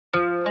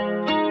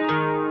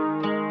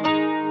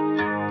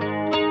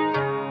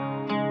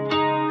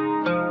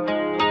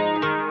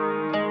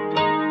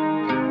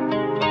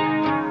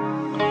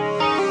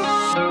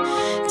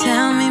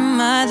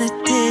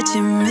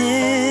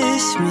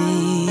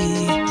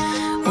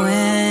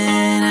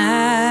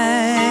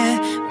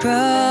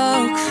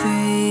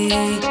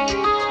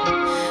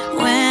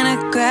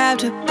drive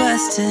to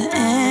bus to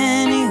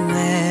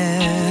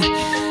anywhere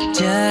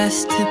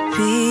just to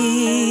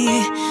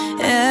be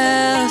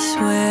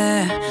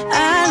elsewhere.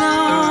 I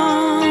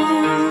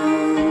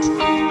long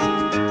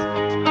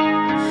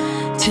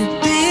to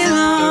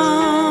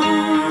belong.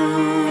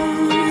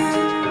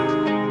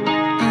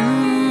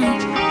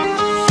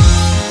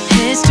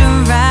 Hitched a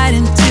ride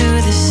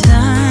into the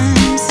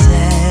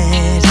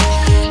sunset,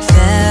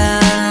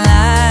 felt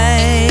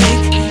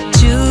like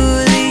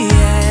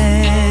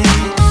Juliet.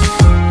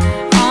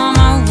 On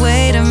my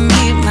way to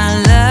meet my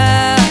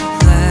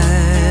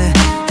lover,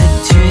 a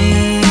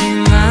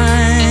dream uncovered.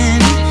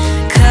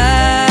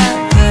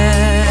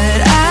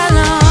 I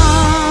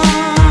long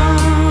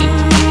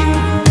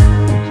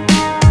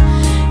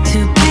to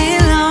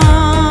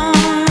belong,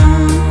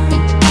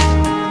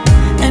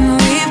 and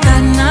we've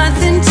got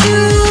nothing to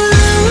lose.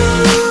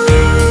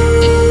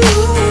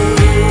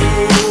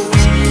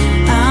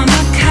 I'm a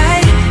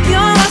kite,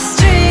 you're a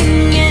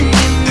string, and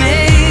you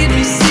made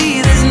me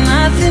see there's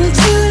nothing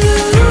to lose.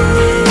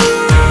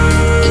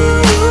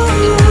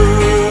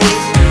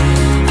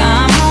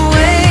 I'm a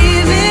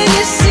wave in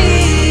your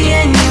sea,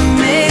 and you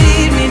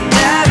made me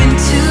dive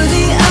into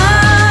the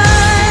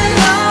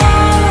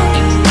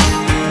unknown.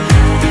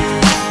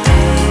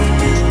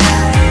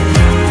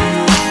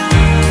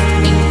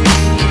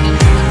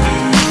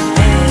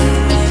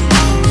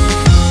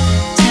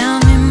 Tell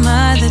me,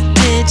 mother,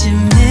 did you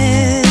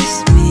miss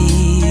me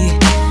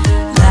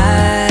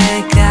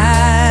like I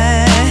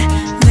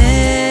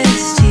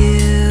missed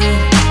you?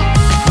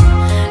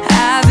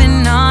 I've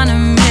been on a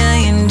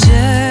million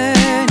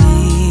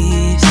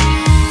journeys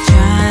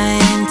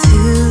trying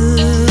to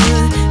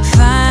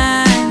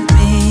find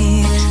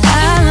me. I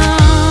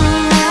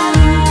long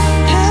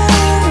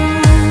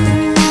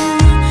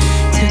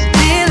to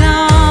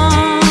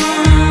belong,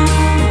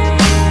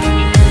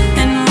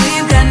 and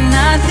we've got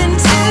nothing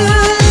to lose.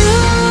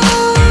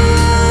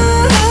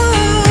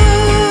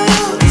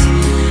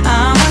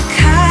 I'm a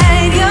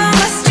kite, you're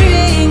my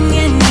string,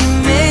 and you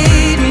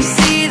made me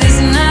see there's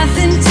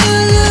nothing to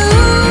lose.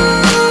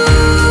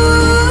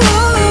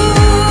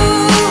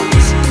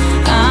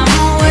 I'm a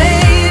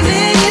wave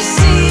in your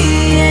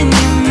sea, and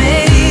you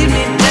made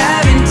me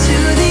dive into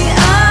the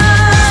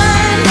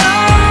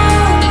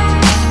unknown.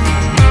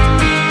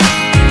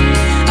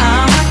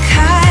 I'm a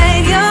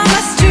kite, you're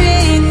my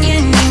string,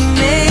 and you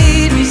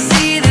made me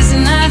see there's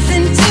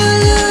nothing to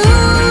lose.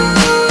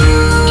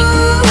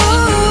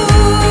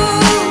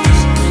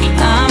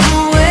 I'm a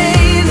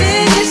wave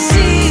in your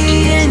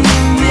sea, and you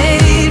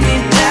made me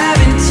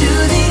dive into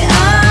the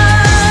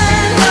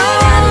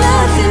unknown.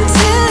 Nothing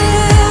to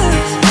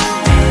lose.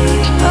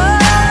 Oh,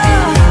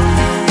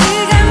 we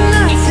got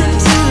nothing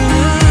to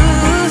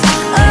lose.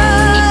 Oh,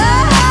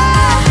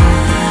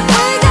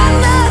 we got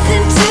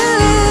nothing to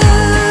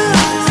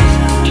lose.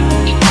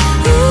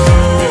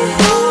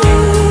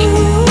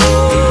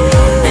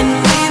 And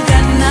we've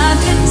got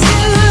nothing to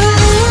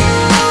lose.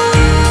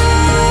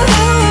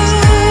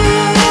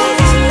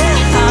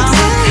 I'm a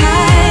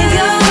kite,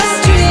 you're a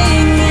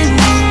string, and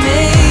you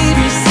made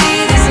me see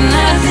there's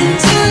nothing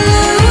to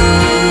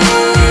lose.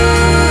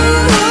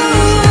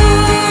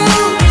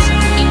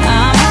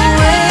 I'm a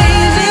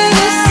wave in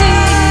your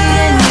sea,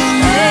 and you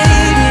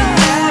made me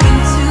dive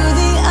into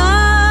the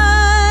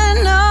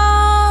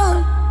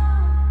unknown.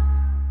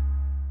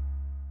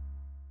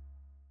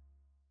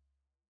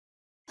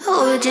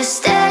 Would you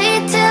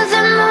stay till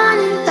the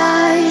morning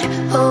light,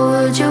 or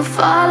would you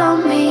follow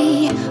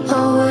me,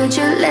 or would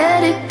you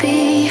let it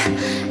be?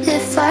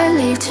 If I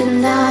leave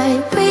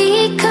tonight,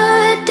 we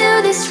could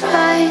do this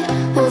right.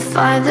 We'll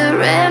find the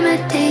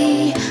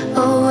remedy.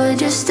 Or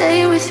would you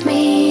stay with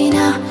me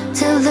now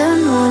till the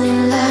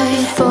morning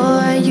light?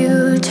 Before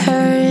you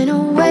turn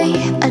away,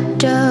 I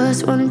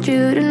just want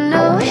you to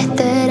know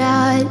that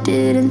I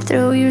didn't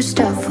throw your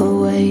stuff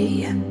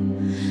away.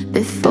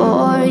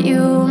 Before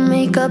you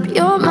make up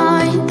your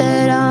mind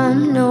that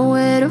I'm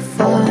nowhere to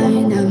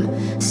find, I'm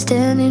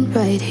standing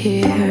right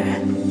here.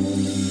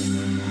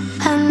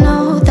 I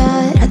know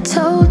that I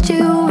told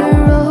you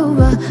we're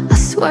over, I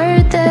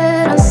swear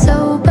that I'm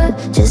sober.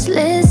 Just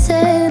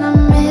listen, I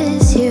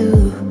miss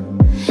you.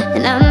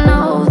 And I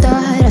know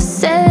that I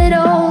said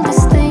all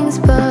these things,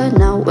 but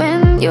now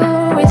when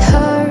you're with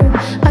her,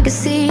 I can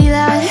see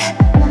that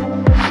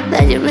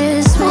you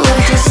miss me.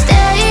 Would you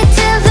stay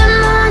till the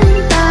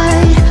morning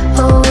light,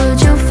 or would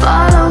you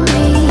follow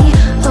me,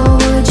 or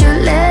would you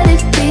let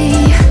it be?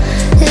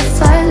 If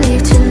I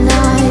leave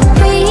tonight,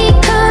 we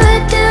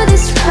could do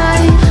this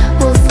right.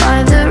 We'll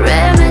find the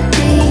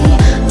remedy.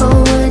 Or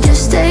would you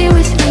stay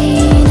with me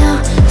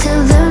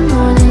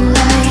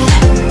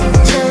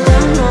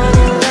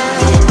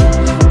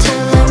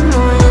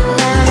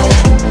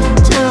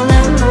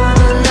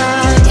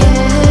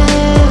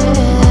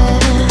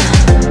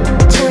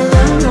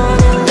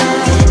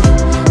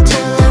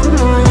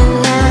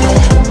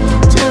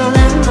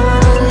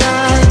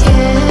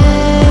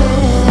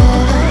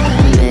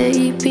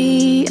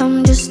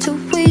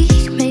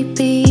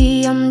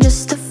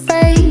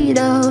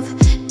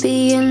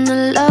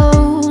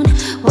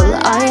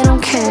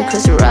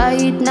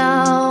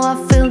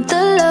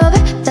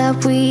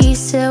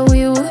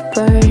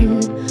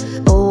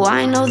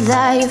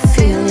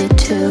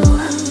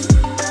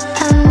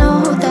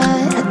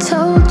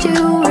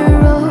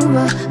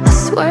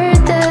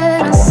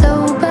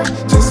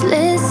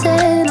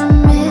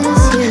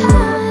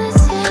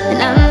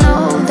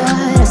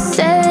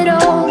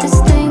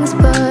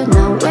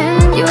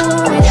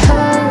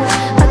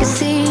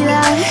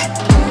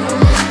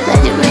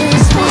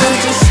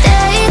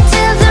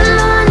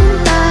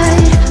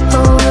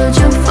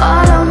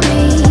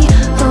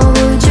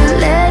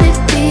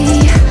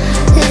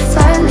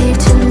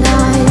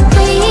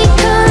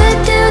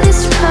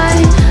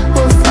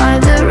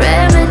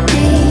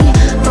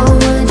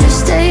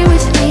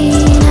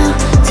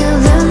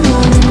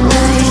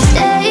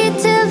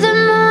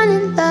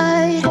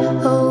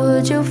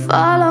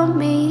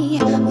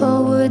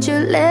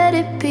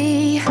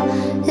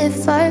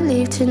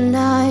leave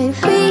tonight.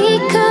 We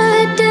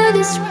could do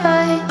this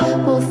right,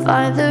 we'll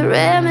find the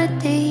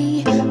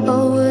remedy.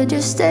 Or would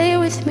you stay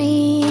with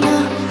me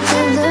now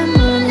till the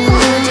morning?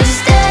 Would you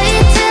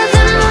stay till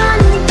the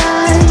morning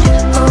light?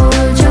 Or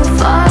would you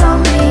follow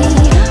me?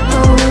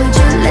 Or would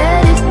you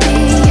let it be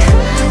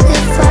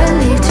if I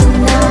leave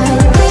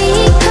tonight? We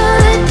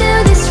could do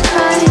this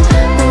right,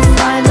 we'll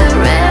find the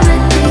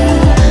remedy.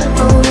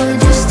 Or would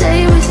you stay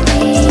with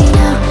me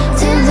now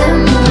till the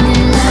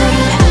morning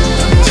light?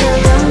 Till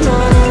the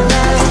morning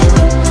light,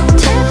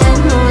 till the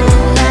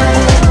morning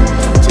light,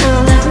 till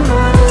the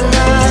morning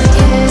light,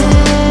 yeah.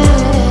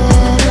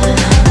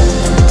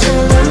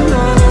 Till the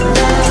morning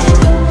light,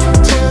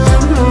 till the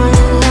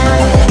morning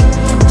light,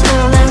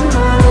 till the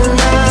morning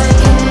light,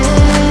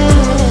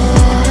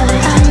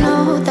 yeah. I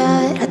know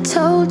that I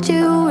told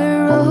you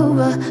we're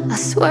over. I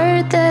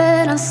swear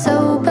that I'm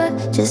sober.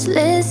 Just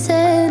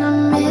listen, I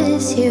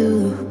miss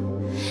you.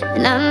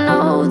 And I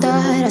know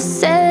that I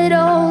said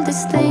all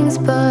these things,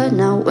 but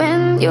now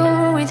when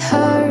you're with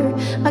her,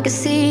 I can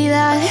see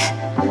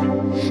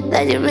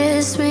that you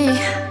miss me.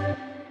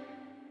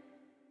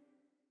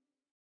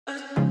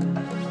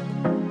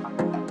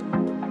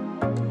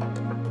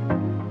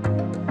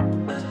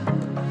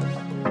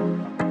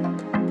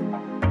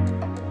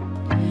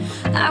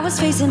 I was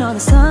facing all the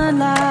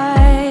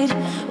sunlight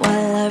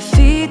while our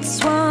feet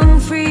swung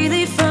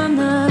freely from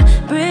the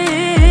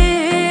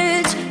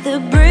bridge. The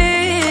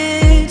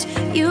bridge.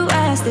 You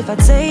asked if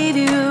I'd save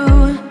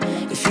you,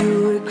 if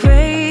you were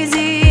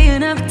crazy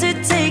enough to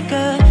take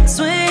a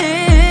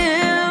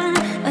swim,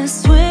 a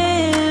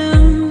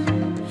swim.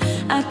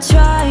 I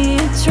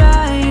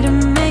try to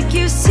make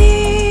you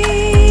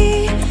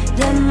see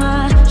that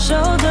my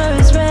shoulder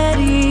is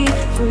ready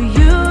for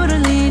you to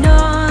lean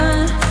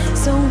on.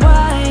 So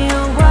why,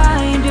 oh why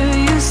do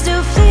you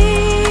still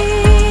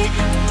flee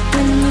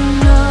when you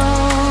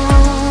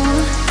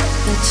know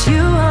that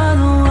you are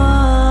the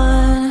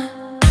one?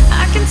 I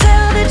can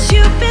tell that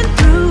you've been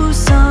through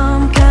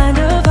some kind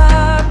of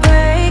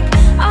heartbreak.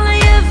 All I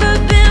ever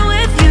been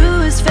with you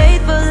is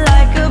faithful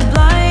like a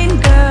blind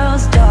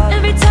girl's dog.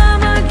 Every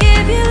time I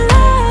give you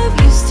love,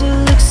 you still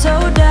look so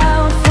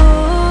doubtful.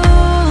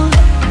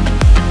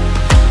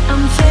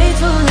 I'm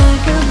faithful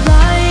like a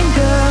blind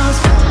girl's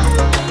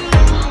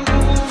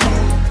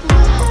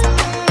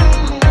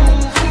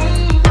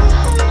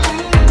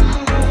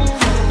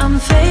I'm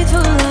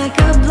faithful like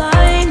a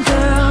blind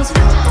girl's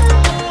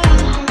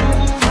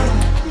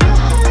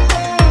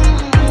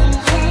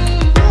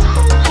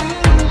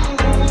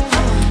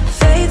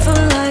faithful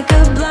like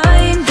a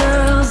blind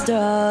girl's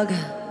dog.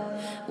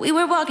 We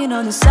were walking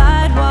on the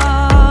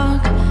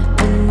sidewalk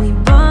when we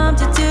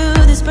bumped into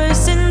this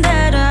person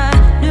that I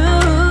knew.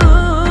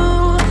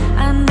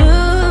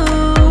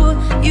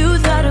 You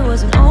thought it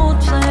was an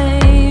old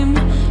flame,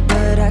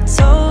 but I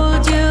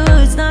told you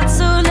it's not,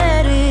 so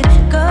let it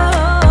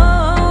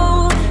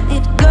go.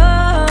 It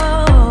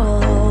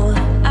go.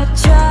 I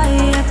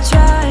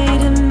try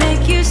to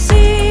make you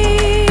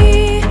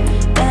see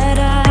that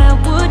I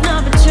would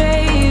not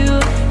betray you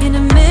in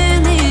a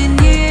million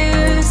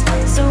years.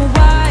 So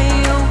why,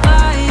 oh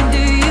why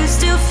do you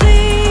still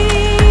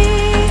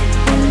flee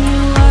when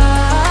you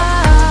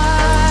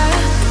are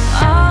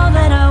all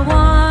that I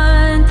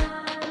want?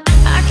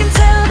 I can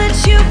tell that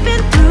you've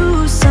been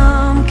through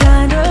some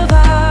kind of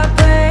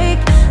heartbreak.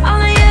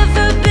 All I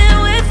ever been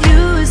with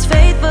you is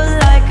faithful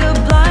like a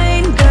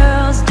blind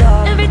girl's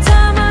dog. Every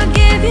time I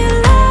give you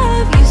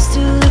love, you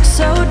still look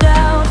so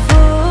doubtful.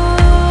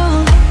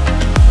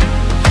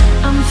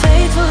 I'm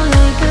faithful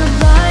like a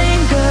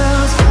blind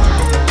girl's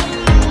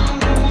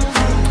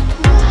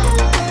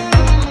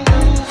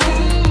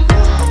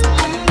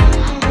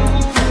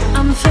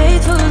I'm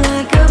faithful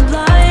like a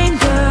blind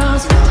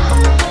girl's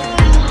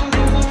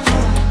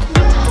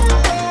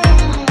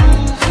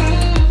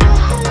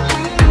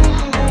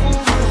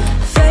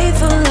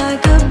faithful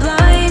like a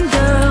blind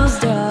girl's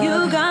dog.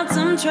 You got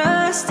some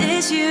trust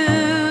issues,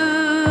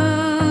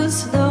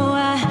 though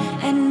I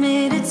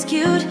admit it's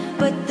cute,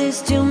 but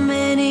there's too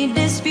many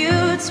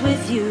disputes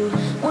with you.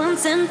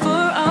 Once and for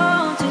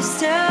all, just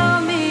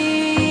tell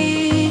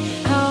me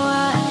how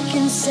I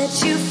can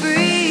set you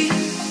free.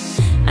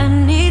 I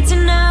need to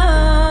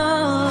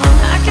know.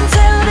 I can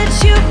tell that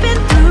you've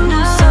been through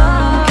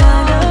some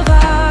kind of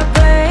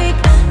heartbreak.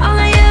 All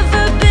I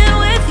ever been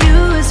with you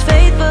is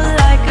faithful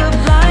like a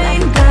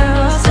blind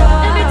girl's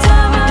dog. Every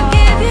time I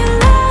give you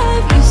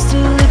love, you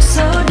still look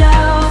so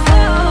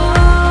doubtful.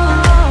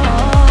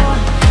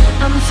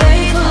 I'm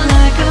faithful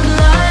like a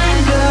blind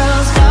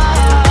girl's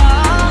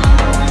dog.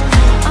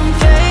 I'm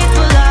faithful.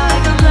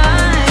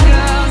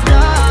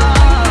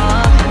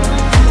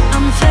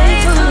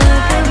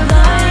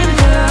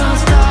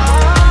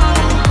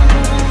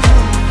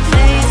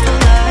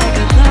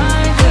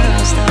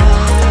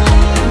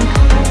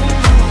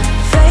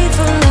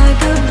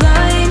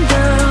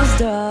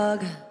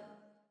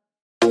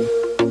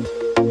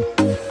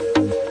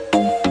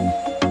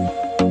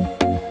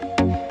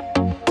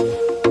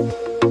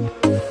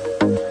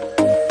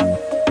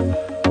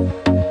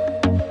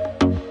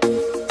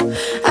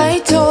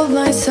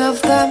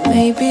 that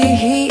maybe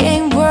he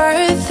ain't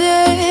worth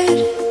it.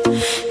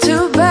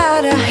 Too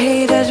bad I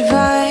hate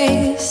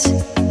advice,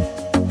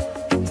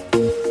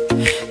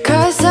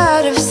 'cause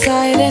out of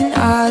sight and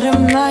out of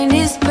mind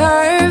is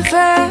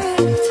perfect.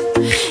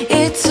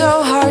 It's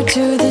so hard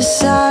to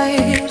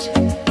decide.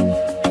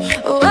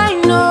 Oh, I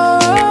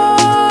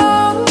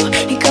know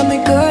he got me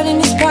good in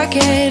his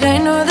pocket. I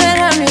know that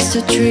I'm used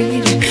to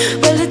treat.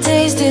 Well, the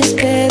taste is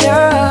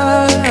bitter.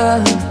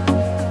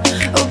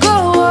 Oh, go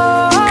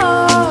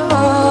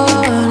on,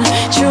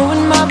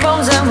 chewing my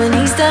bones, and when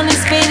he's done,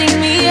 he's spitting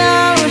me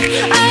out.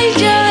 I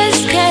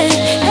just can't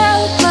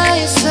help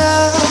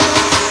myself.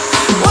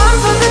 One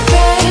for the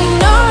pain,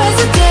 no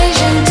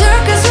hesitation.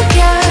 Took us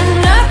again,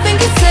 nothing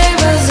can save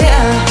us.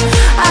 Yeah,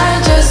 I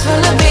just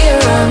wanna be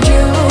around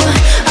you.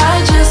 I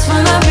just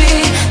wanna be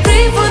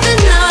free for the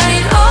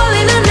night, all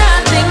in or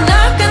nothing.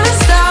 Not gonna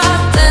stop,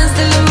 dance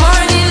till the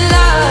morning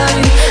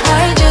light.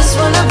 I just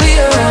wanna be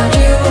around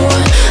you.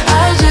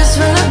 I just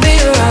wanna be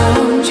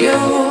around you.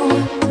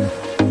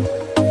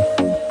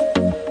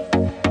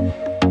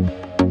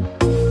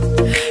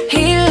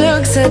 He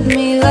looks at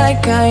me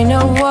like I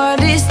know what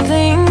he's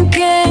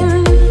thinking,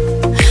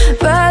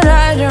 but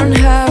I don't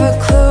have a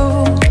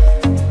clue.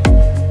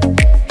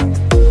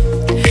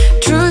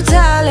 True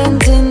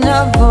talent in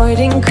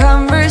avoiding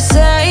conversation.